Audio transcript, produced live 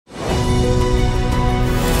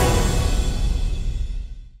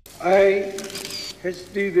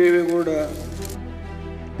H.D. Devegowda.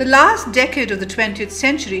 The last decade of the 20th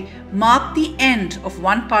century marked the end of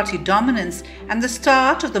one-party dominance and the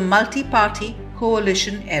start of the multi-party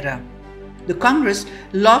coalition era. The Congress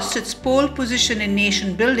lost its pole position in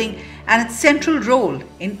nation building and its central role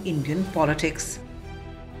in Indian politics.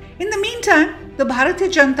 In the meantime, the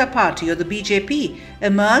Bharatiya Janata Party, or the BJP,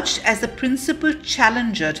 emerged as the principal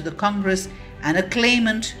challenger to the Congress and a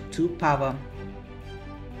claimant to power.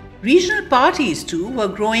 Regional parties, too, were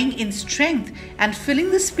growing in strength and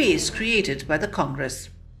filling the space created by the Congress.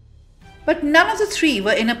 But none of the three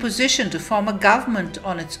were in a position to form a government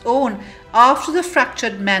on its own after the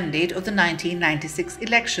fractured mandate of the 1996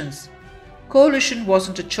 elections. Coalition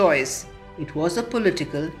wasn't a choice, it was a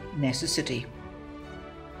political necessity.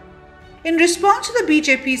 In response to the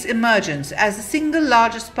BJP's emergence as the single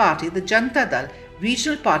largest party, the Janata Dal,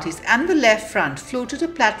 regional parties and the Left Front floated a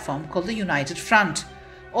platform called the United Front,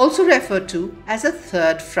 also referred to as a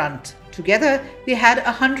Third Front. Together, they had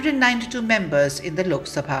 192 members in the Lok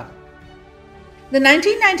Sabha. The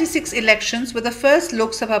 1996 elections were the first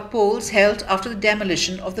Lok Sabha polls held after the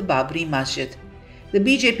demolition of the Babri Masjid. The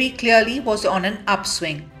BJP clearly was on an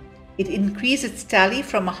upswing. It increased its tally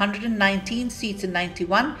from 119 seats in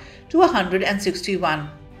 91 to 161.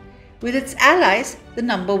 With its allies, the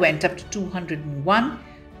number went up to 201,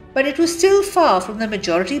 but it was still far from the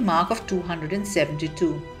majority mark of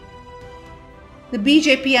 272. The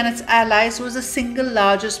BJP and its allies was the single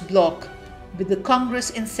largest bloc, with the Congress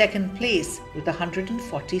in second place with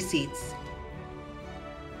 140 seats.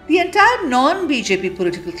 The entire non-BJP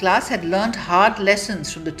political class had learnt hard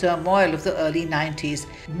lessons from the turmoil of the early 90s,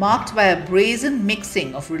 marked by a brazen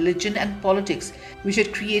mixing of religion and politics which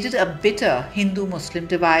had created a bitter Hindu-Muslim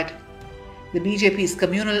divide. The BJP's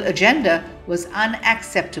communal agenda was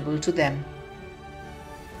unacceptable to them.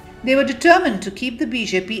 They were determined to keep the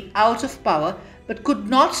BJP out of power but could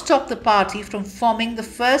not stop the party from forming the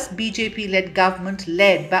first BJP-led government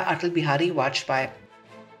led by Atal Bihari Vajpayee.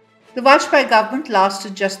 The Vajpayee government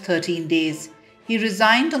lasted just 13 days. He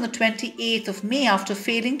resigned on the 28th of May after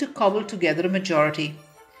failing to cobble together a majority.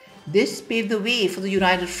 This paved the way for the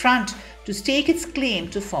United Front to stake its claim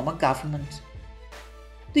to form a government.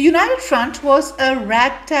 The United Front was a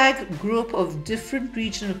ragtag group of different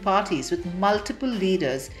regional parties with multiple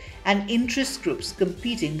leaders and interest groups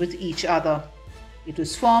competing with each other. It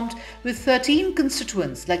was formed with 13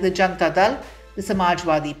 constituents like the Janata Dal, the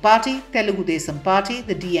Samajwadi Party, Telugu Desam Party,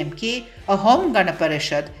 the DMK, Ahom Gana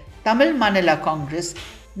Parishad, Tamil Manila Congress,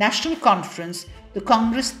 National Conference, the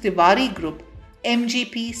Congress Tiwari Group,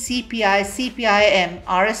 MGP, CPI, CPIM,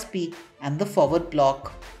 RSP and the Forward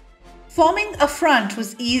Bloc. Forming a front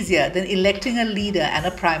was easier than electing a leader and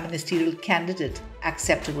a prime ministerial candidate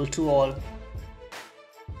acceptable to all.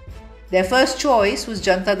 Their first choice was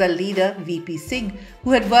Janata Dal leader VP Singh,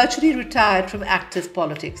 who had virtually retired from active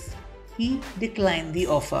politics. He declined the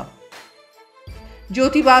offer.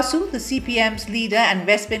 Jyoti Basu, the CPM's leader and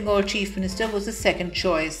West Bengal Chief Minister, was the second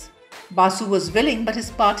choice. Basu was willing, but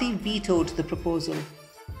his party vetoed the proposal.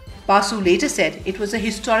 Basu later said it was a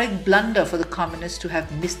historic blunder for the communists to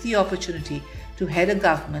have missed the opportunity to head a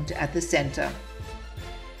government at the centre.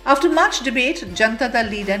 After much debate, Janata Dal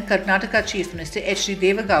leader and Karnataka Chief Minister H.D.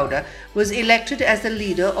 Devegowda was elected as the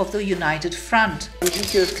leader of the United Front.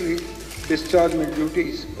 Conscientiously discharged my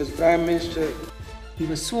duties as Prime Minister. He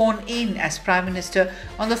was sworn in as Prime Minister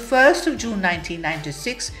on the 1st of June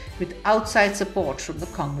 1996 with outside support from the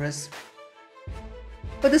Congress.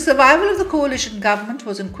 But the survival of the coalition government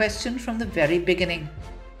was in question from the very beginning.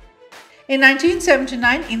 In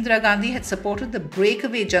 1979, Indira Gandhi had supported the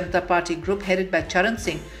breakaway Janata Party group headed by Charan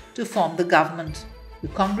Singh to form the government. The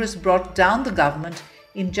Congress brought down the government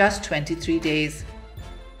in just 23 days.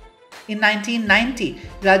 In 1990,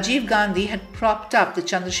 Rajiv Gandhi had propped up the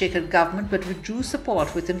Chandrasekhar government but withdrew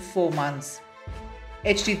support within 4 months.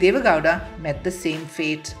 H.D. Devegowda met the same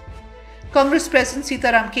fate. Congress President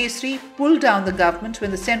Sitaram Kesri pulled down the government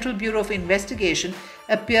when the Central Bureau of Investigation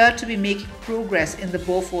appeared to be making progress in the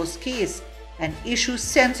Bofors case, an issue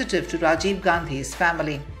sensitive to Rajiv Gandhi's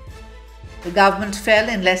family. The government fell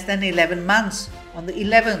in less than 11 months on the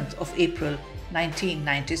 11th of April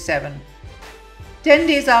 1997. 10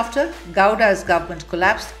 days after Gowda's government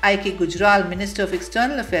collapsed, I.K. Gujral, Minister of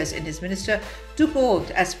External Affairs in his minister, took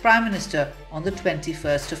oath as Prime Minister on the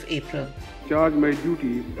 21st of April. Charge my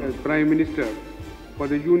duties as Prime Minister for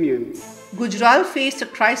the Union. Gujral faced a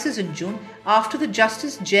crisis in June after the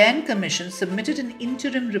Justice Jain Commission submitted an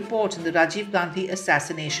interim report in the Rajiv Gandhi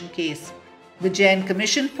assassination case. The Jain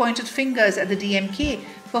Commission pointed fingers at the DMK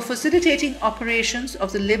for facilitating operations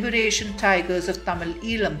of the Liberation Tigers of Tamil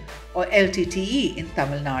Eelam or LTTE in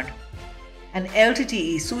Tamil Nadu. An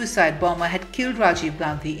LTTE suicide bomber had killed Rajiv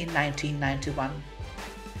Gandhi in 1991.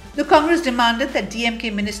 The Congress demanded that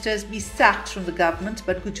DMK ministers be sacked from the government,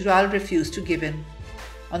 but Gujral refused to give in.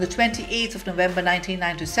 On the 28th of November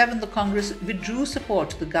 1997, the Congress withdrew support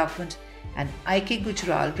to the government and I.K.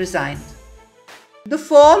 Gujral resigned. The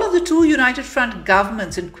fall of the two United Front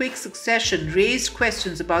governments in quick succession raised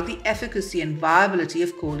questions about the efficacy and viability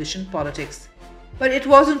of coalition politics. But it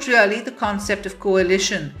wasn't really the concept of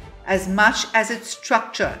coalition as much as its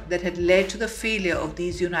structure that had led to the failure of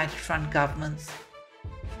these United Front governments.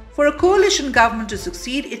 For a coalition government to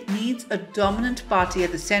succeed, it needs a dominant party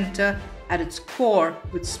at the centre at its core,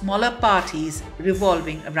 with smaller parties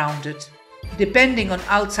revolving around it. Depending on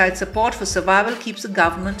outside support for survival keeps the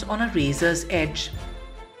government on a razor's edge.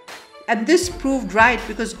 And this proved right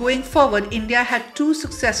because going forward, India had two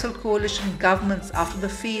successful coalition governments after the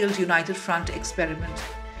failed United Front experiment.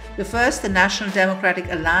 The first, the National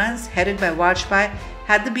Democratic Alliance, headed by Vajpayee,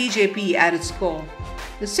 had the BJP at its core.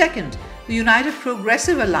 The second, the United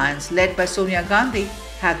Progressive Alliance, led by Sonia Gandhi,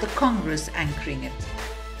 had the Congress anchoring it.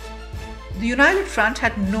 The United Front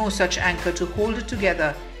had no such anchor to hold it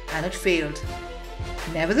together, and it failed.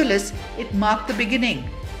 Nevertheless, it marked the beginning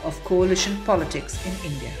of coalition politics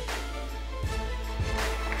in India.